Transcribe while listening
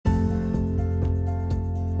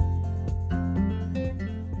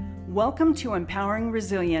Welcome to Empowering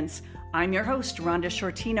Resilience. I'm your host, Rhonda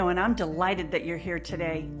Shortino, and I'm delighted that you're here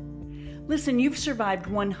today. Listen, you've survived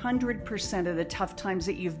 100% of the tough times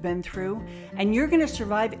that you've been through, and you're going to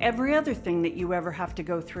survive every other thing that you ever have to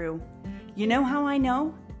go through. You know how I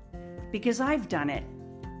know? Because I've done it,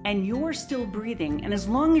 and you're still breathing, and as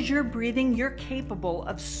long as you're breathing, you're capable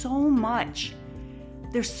of so much.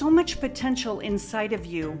 There's so much potential inside of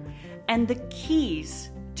you, and the keys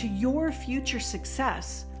to your future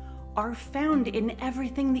success are found in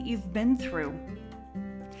everything that you've been through.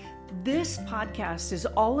 This podcast is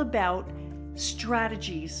all about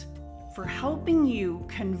strategies for helping you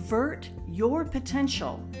convert your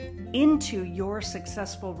potential into your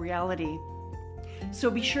successful reality. So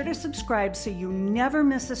be sure to subscribe so you never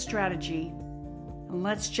miss a strategy. And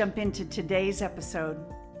let's jump into today's episode.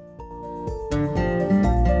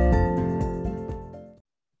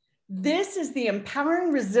 This is the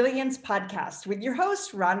Empowering Resilience podcast with your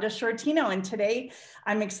host, Rhonda Shortino. And today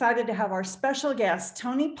I'm excited to have our special guest,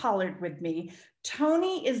 Tony Pollard, with me.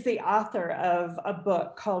 Tony is the author of a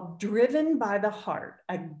book called Driven by the Heart,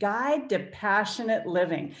 a guide to passionate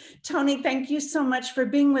living. Tony, thank you so much for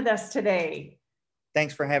being with us today.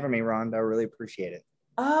 Thanks for having me, Rhonda. I really appreciate it.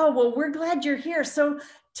 Oh, well, we're glad you're here. So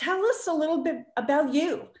tell us a little bit about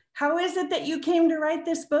you. How is it that you came to write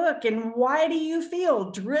this book, and why do you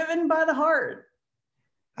feel driven by the heart?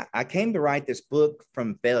 I came to write this book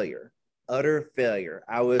from failure, utter failure.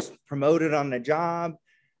 I was promoted on the job.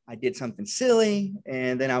 I did something silly,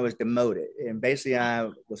 and then I was demoted, and basically I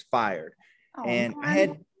was fired. And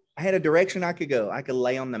I had a direction I could go. I could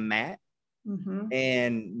lay on the mat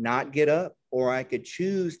and not get up, or I could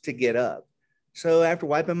choose to get up. So after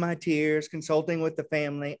wiping my tears, consulting with the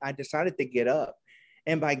family, I decided to get up.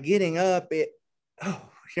 And by getting up,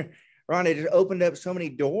 Ron, it just opened up so many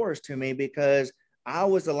doors to me because I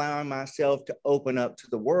was allowing myself to open up to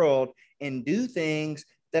the world and do things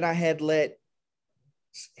that I had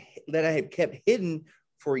kept hidden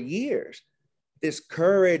for years. This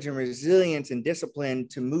courage and resilience and discipline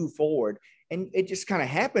to move forward. And it just kind of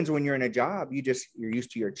happens when you're in a job. You're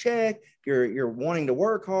used to your check, you're wanting to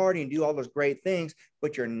work hard and do all those great things,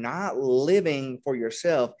 but you're not living for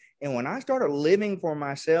yourself. And when I started living for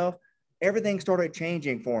myself, everything started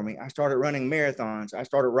changing for me. I started running marathons. I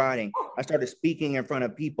started writing. I started speaking in front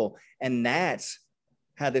of people. And that's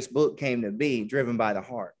how this book came to be, Driven by the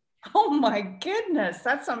Heart. Oh my goodness,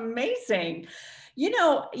 that's amazing. You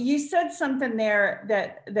know, you said something there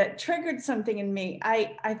that triggered something in me.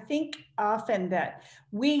 I think often that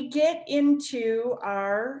we get into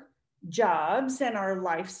our jobs and our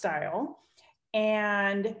lifestyle,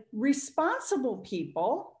 and responsible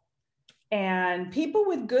people and people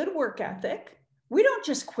with good work ethic, we don't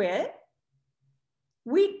just quit.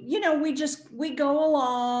 We go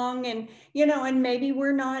along and, and maybe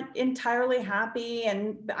we're not entirely happy.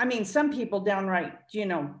 And I mean, some people downright,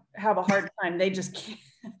 have a hard time. They just can't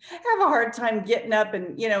have a hard time getting up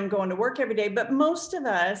and, and going to work every day. But most of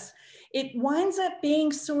us, it winds up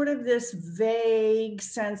being sort of this vague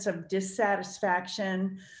sense of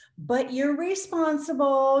dissatisfaction, but you're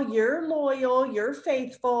responsible, you're loyal, you're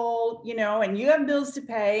faithful, and you have bills to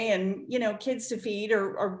pay and, kids to feed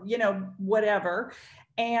or whatever.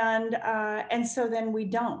 And so then we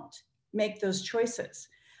don't make those choices.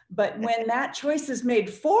 But when that choice is made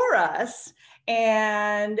for us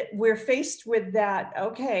and we're faced with that,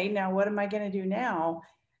 okay, now what am I going to do now?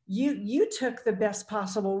 You took the best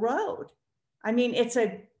possible road. I mean, it's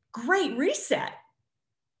a great reset.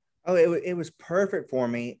 Oh, it was perfect for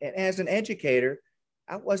me. And as an educator,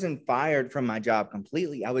 I wasn't fired from my job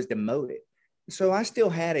completely. I was demoted. So I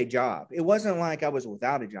still had a job. It wasn't like I was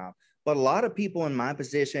without a job. But a lot of people in my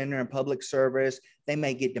position or in public service, they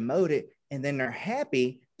may get demoted and then they're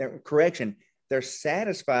happy. They're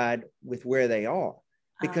satisfied with where they are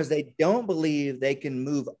because they don't believe they can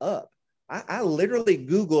move up. I literally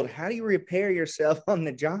Googled, how do you repair yourself on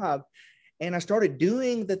the job? And I started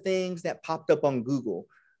doing the things that popped up on Google.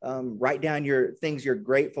 Write down your things you're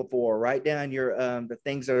grateful for, write down your the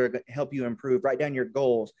things that are going to help you improve, write down your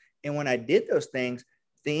goals. And when I did those things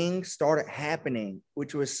started happening,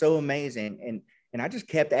 which was so amazing. And I just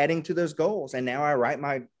kept adding to those goals. And now I write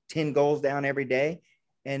my 10 goals down every day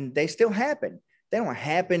and they still happen. They don't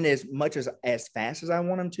happen as fast as I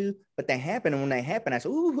want them to, but they happen. And when they happen, I say,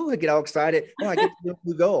 ooh, I get all excited. Oh, I get to do a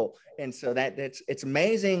new goal. And so it's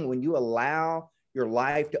amazing when you allow your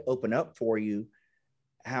life to open up for you,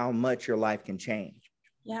 how much your life can change.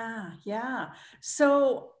 Yeah.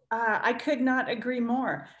 So I could not agree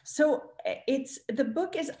more. So the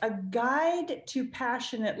book is a guide to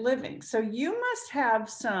passionate living. So you must have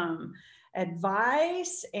some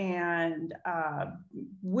advice and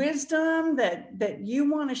wisdom that you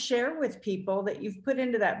want to share with people that you've put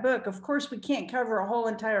into that book. Of course, we can't cover a whole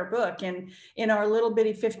entire book in our little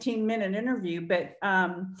bitty 15-minute interview, but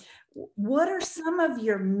what are some of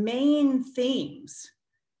your main themes?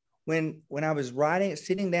 When I was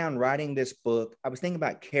sitting down writing this book, I was thinking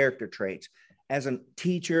about character traits. As a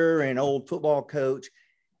teacher and old football coach,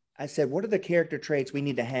 I said, what are the character traits we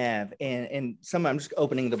need to have? And I'm just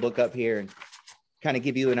opening the book up here and kind of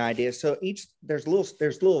give you an idea. So there's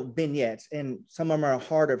little vignettes, and some of them are a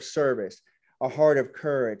heart of service, a heart of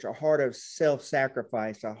courage, a heart of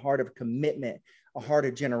self-sacrifice, a heart of commitment, a heart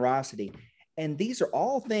of generosity. And these are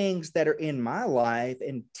all things that are in my life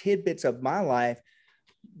and tidbits of my life.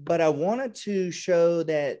 But I wanted to show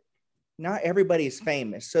that not everybody is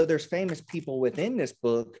famous. So there's famous people within this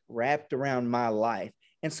book wrapped around my life.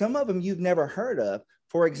 And some of them you've never heard of.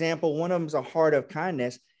 For example, one of them is a heart of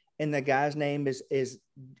kindness, and the guy's name is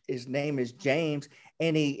his name is James,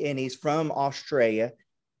 and he's from Australia,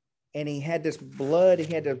 and he had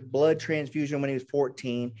a blood transfusion when he was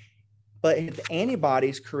 14, but his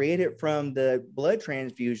antibodies created from the blood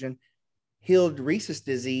transfusion healed rhesus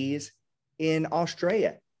disease in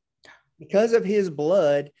Australia. Because of his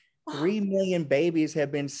blood, 3 million babies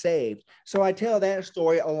have been saved. So I tell that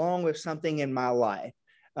story along with something in my life.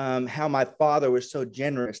 How my father was so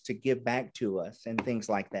generous to give back to us and things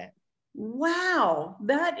like that. Wow,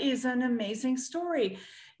 that is an amazing story.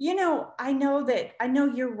 You know, I know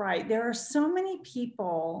you're right. There are so many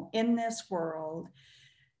people in this world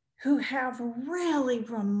who have really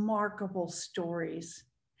remarkable stories,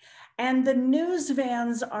 and the news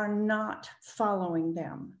vans are not following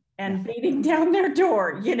them and beating down their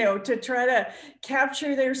door, you know, to try to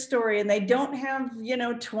capture their story. And they don't have,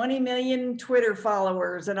 20 million Twitter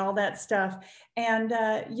followers and all that stuff. And,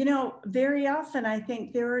 very often I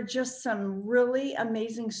think there are just some really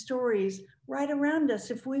amazing stories right around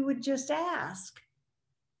us if we would just ask.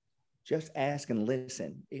 Just ask and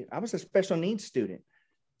listen. I was a special needs student,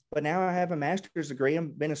 but now I have a master's degree.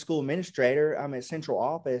 I've been a school administrator. I'm at central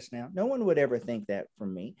office now. No one would ever think that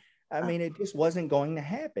from me. I mean, it just wasn't going to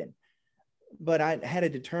happen. But I had a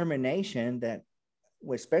determination that,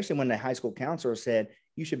 especially when the high school counselor said,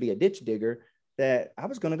 you should be a ditch digger, that I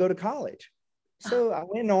was going to go to college. So I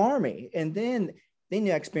went in the Army, and then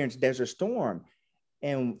you experience Desert Storm.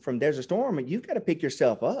 And from Desert Storm, you've got to pick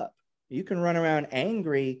yourself up. You can run around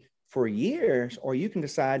angry for years, or you can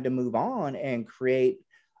decide to move on and create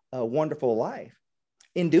a wonderful life.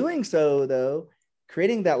 In doing so, though,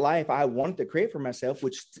 creating that life I wanted to create for myself,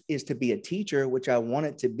 which is to be a teacher, which I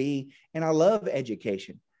wanted to be. And I love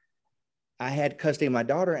education. I had custody of my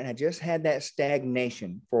daughter, and I just had that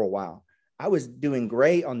stagnation for a while. I was doing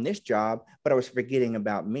great on this job, but I was forgetting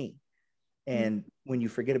about me. And when you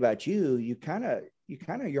forget about you,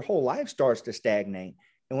 your whole life starts to stagnate.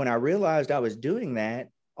 And when I realized I was doing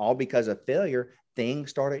that all because of failure, things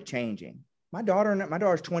started changing. My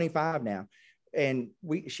daughter's 25 now, and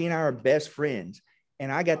she and I are best friends.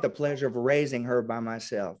 And I got the pleasure of raising her by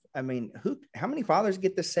myself. I mean, how many fathers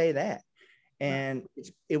get to say that? And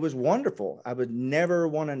it was wonderful. I would never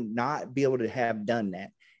want to not be able to have done that.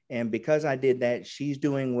 And because I did that, she's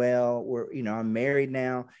doing well. I'm married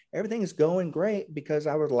now. Everything is going great because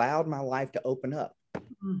I allowed my life to open up.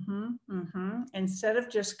 Instead of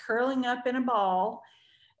just curling up in a ball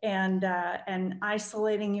and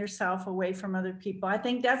isolating yourself away from other people. I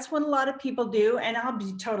think that's what a lot of people do. And I'll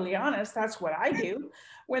be totally honest, that's what I do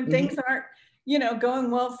when things aren't, going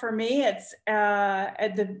well for me. It's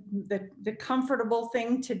the comfortable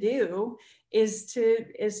thing to do is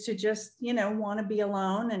to just, want to be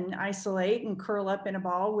alone and isolate and curl up in a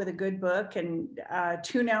ball with a good book and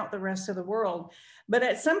tune out the rest of the world. But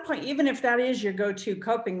at some point, even if that is your go-to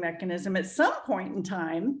coping mechanism, at some point in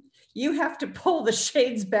time, you have to pull the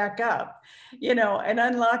shades back up, and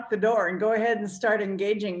unlock the door and go ahead and start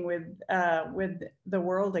engaging with the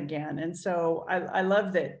world again. And so I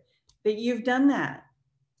love that you've done that.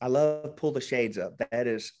 I love pull the shades up.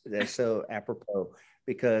 That's so apropos,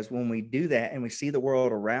 because when we do that and we see the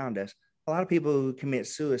world around us, a lot of people who commit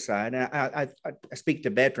suicide, and I speak to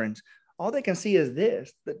veterans, all they can see is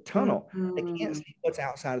the tunnel. They can't see what's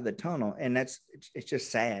outside of the tunnel. And it's just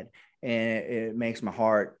sad. And it makes my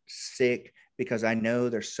heart sick, because I know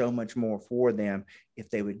there's so much more for them if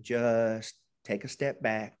they would just take a step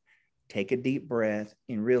back, take a deep breath,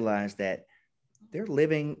 and realize that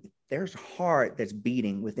there's a heart that's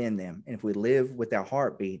beating within them. And if we live with that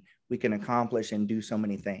heartbeat, we can accomplish and do so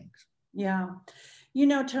many things. Yeah.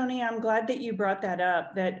 Tony, I'm glad that you brought that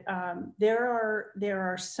up, that there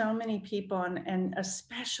are so many people, and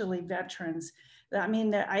especially veterans, I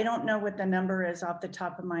mean, I don't know what the number is off the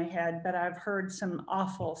top of my head, but I've heard some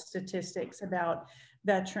awful statistics about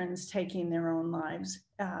veterans taking their own lives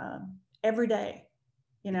every day.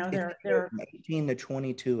 You know, they're from 18 to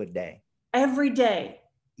 22 a day. every day.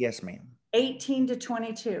 Yes, ma'am. 18 to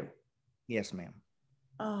 22. Yes, ma'am.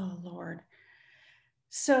 Oh, Lord.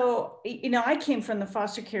 So, you know, I came from the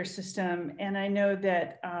foster care system, and I know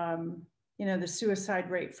that, you know, the suicide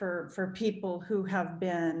rate for people who have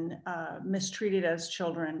been mistreated as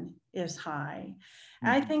children is high. Mm-hmm.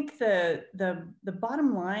 I think the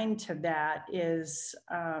bottom line to that is,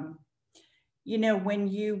 you know, when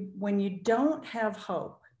you don't have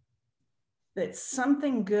hope that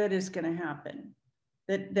something good is going to happen,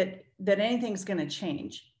 that anything's going to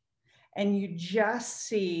change, and you just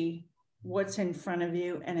see what's in front of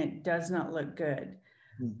you and it does not look good,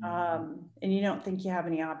 and you don't think you have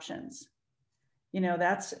any options, you know,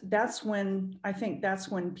 that's when I think that's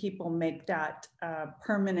when people make that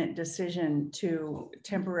permanent decision to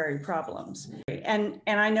temporary problems. And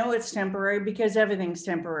I know it's temporary because everything's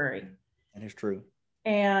temporary. That is true.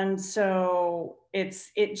 And so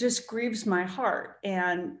it just grieves my heart.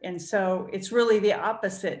 And so it's really the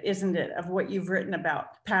opposite, isn't it, of what you've written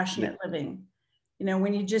about, passionate living. You know,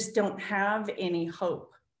 when you just don't have any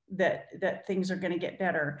hope that things are going to get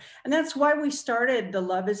better. And that's why we started the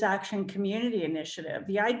Love is Action Community Initiative.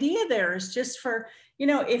 The idea there is just for, you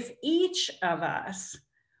know, if each of us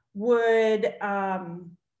would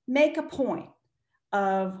make a point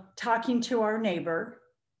of talking to our neighbor,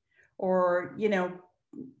 or, you know,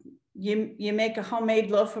 you make a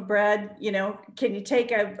homemade loaf of bread, you know, can you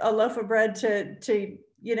take a loaf of bread to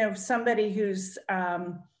you know, somebody who's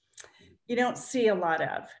you don't see a lot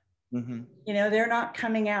of, you know, they're not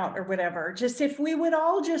coming out or whatever. Just if we would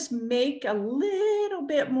all just make a little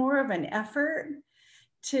bit more of an effort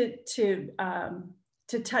to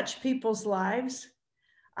touch people's lives,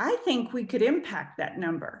 I think we could impact that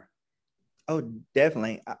number. Oh,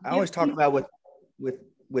 definitely. I always talk about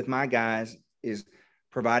with my guys is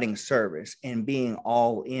providing service and being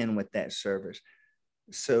all in with that service.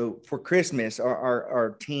 So for Christmas,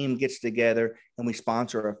 our team gets together and we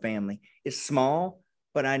sponsor a family. It's small,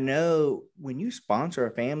 but I know when you sponsor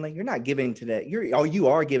a family, you're not giving to that. You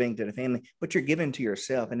are giving to the family, but you're giving to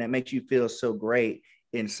yourself, and that makes you feel so great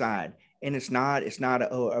inside. And it's not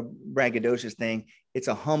a braggadocious thing. It's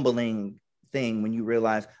a humbling thing when you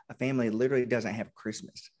realize a family literally doesn't have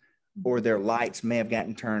Christmas, or their lights may have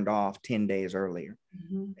gotten turned off 10 days earlier.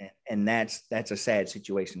 And that's a sad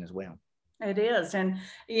situation as well. It is. And,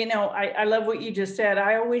 you know, I love what you just said.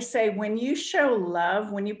 I always say, when you show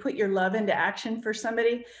love, when you put your love into action for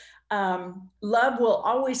somebody, love will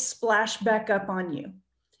always splash back up on you.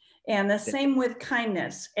 And the same with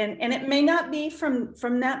kindness. And it may not be from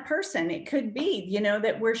that person. It could be, you know,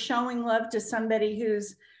 that we're showing love to somebody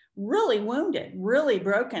who's really wounded, really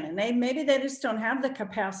broken, and maybe they just don't have the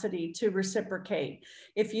capacity to reciprocate.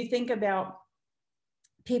 If you think about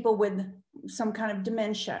people with some kind of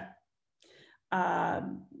dementia,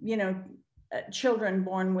 you know, children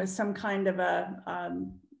born with some kind of a,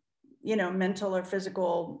 you know, mental or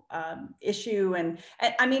physical issue. And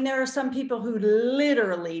I mean, there are some people who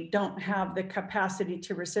literally don't have the capacity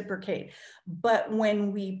to reciprocate. But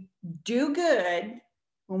when we do good,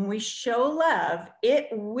 when we show love, it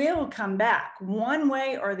will come back one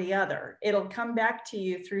way or the other. It'll come back to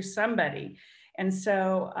you through somebody. And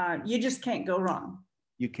so you just can't go wrong.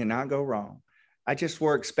 You cannot go wrong. I just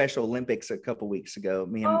worked Special Olympics a couple of weeks ago,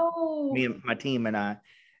 me and my team and I,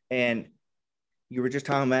 and you were just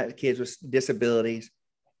talking about kids with disabilities.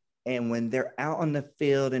 And when they're out on the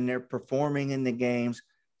field and they're performing in the games,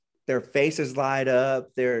 their faces light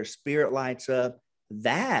up, their spirit lights up.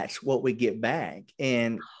 That's what we get back.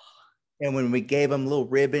 And when we gave them little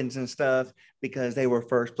ribbons and stuff because they were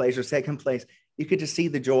first place or second place, you could just see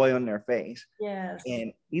the joy on their face. Yes.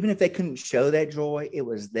 And even if they couldn't show that joy, it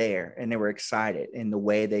was there and they were excited in the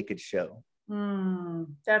way they could show.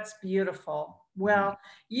 That's beautiful. Well,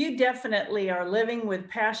 you definitely are living with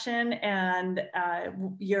passion, and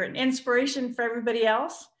you're an inspiration for everybody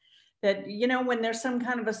else. That, you know, when there's some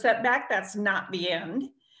kind of a setback, that's not the end.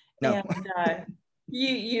 No. And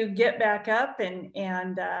you get back up and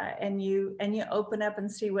you open up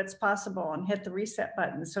and see what's possible and hit the reset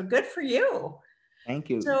button. So good for you. Thank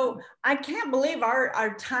you. So I can't believe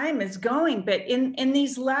our time is going, but in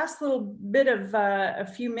these last little bit of a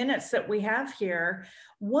few minutes that we have here,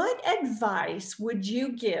 what advice would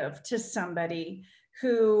you give to somebody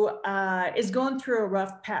who is going through a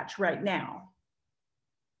rough patch right now?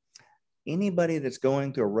 Anybody that's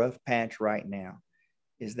going through a rough patch right now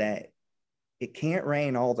is that it can't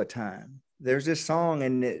rain all the time. There's this song,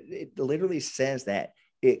 and it literally says that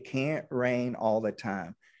it can't rain all the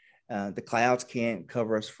time. The clouds can't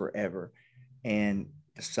cover us forever, and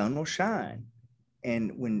the sun will shine.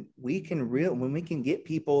 And when we can get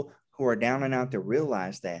people who are down and out to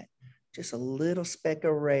realize that just a little speck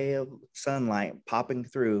of ray of sunlight popping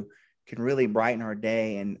through can really brighten our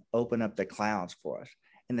day and open up the clouds for us.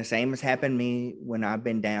 And the same has happened to me when I've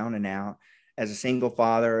been down and out. As a single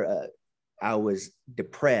father, I was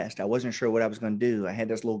depressed. I wasn't sure what I was going to do. I had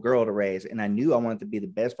this little girl to raise, and I knew I wanted to be the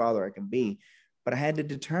best father I can be, but I had to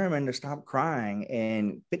determine to stop crying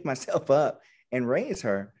and pick myself up and raise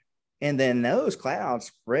her. And then those clouds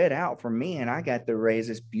spread out for me, and I got to raise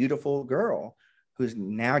this beautiful girl who's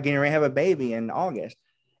now getting ready to have a baby in August.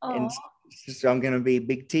 Aww. And so I'm going to be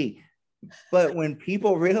Big T. But when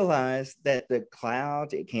people realize that the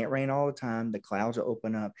clouds, it can't rain all the time, the clouds will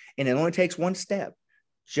open up, and it only takes one step.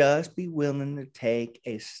 Just be willing to take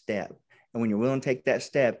a step. And when you're willing to take that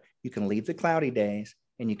step, you can leave the cloudy days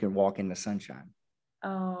and you can walk in the sunshine.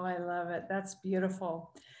 Oh, I love it. That's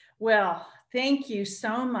beautiful. Well, thank you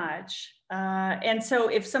so much. And so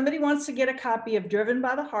if somebody wants to get a copy of Driven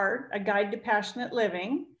by the Heart, A Guide to Passionate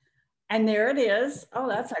Living, and there it is. Oh,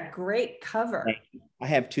 that's a great cover. I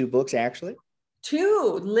have 2 books, actually.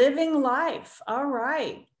 2, Living Life. All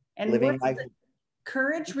right. And Living Life.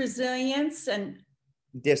 Courage, Resilience, and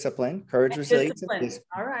Discipline. Courage, Resilience, and Discipline.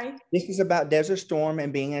 All right. This is about Desert Storm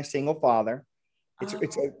and being a single father.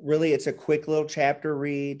 It's a quick little chapter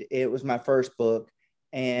read. It was my first book,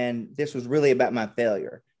 and this was really about my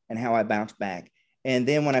failure and how I bounced back. And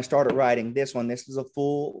then when I started writing this one, this is a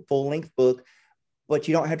full-length book, but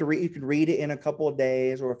you don't have to read. You can read it in a couple of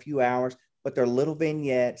days or a few hours, but they're little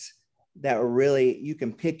vignettes that are really, you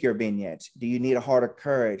can pick your vignettes. Do you need a heart of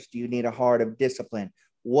courage? Do you need a heart of discipline?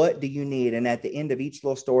 What do you need? And at the end of each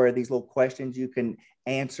little story, these little questions you can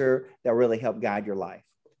answer that really help guide your life.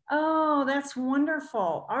 Oh, that's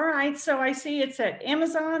wonderful. All right. So I see it's at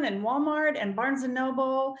Amazon and Walmart and Barnes and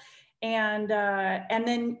Noble. And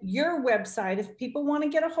then your website, if people want to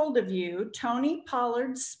get a hold of you,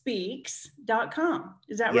 TonyPollardSpeaks.com.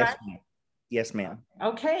 Is that right? Ma'am. Yes, ma'am.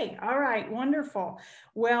 Okay. All right. Wonderful.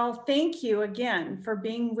 Well, thank you again for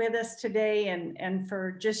being with us today and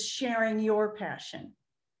for just sharing your passion.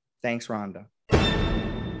 Thanks, Rhonda.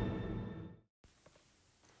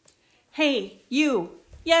 Hey, you.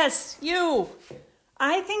 Yes, you.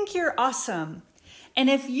 I think you're awesome. And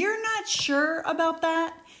if you're not sure about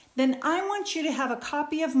that, then I want you to have a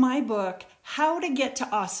copy of my book, How to Get to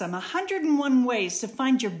Awesome, 101 Ways to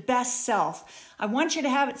Find Your Best Self. I want you to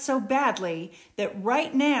have it so badly that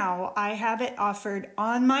right now I have it offered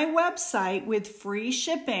on my website with free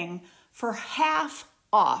shipping for half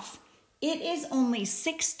off. It is only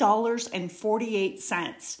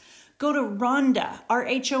 $6.48. Go to Rhonda,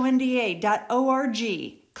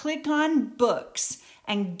 RHONDA.org, click on books,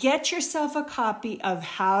 and get yourself a copy of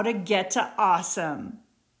How to Get to Awesome.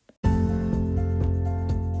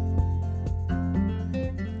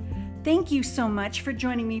 Thank you so much for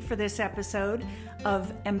joining me for this episode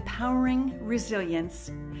of Empowering Resilience.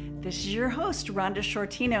 This is your host, Rhonda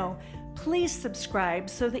Shortino. Please subscribe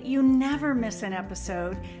so that you never miss an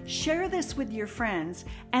episode. Share this with your friends,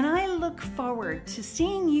 and I look forward to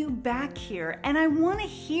seeing you back here, and I want to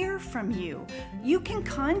hear from you. You can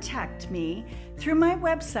contact me through my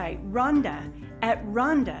website,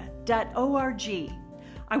 rhonda@rhonda.org.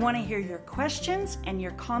 I want to hear your questions and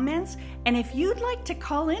your comments, and if you'd like to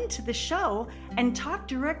call into the show and talk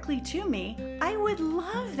directly to me, I would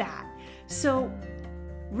love that. So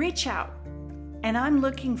reach out. And I'm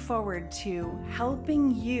looking forward to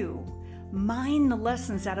helping you mine the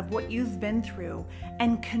lessons out of what you've been through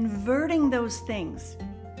and converting those things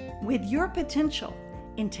with your potential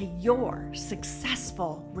into your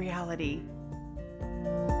successful reality.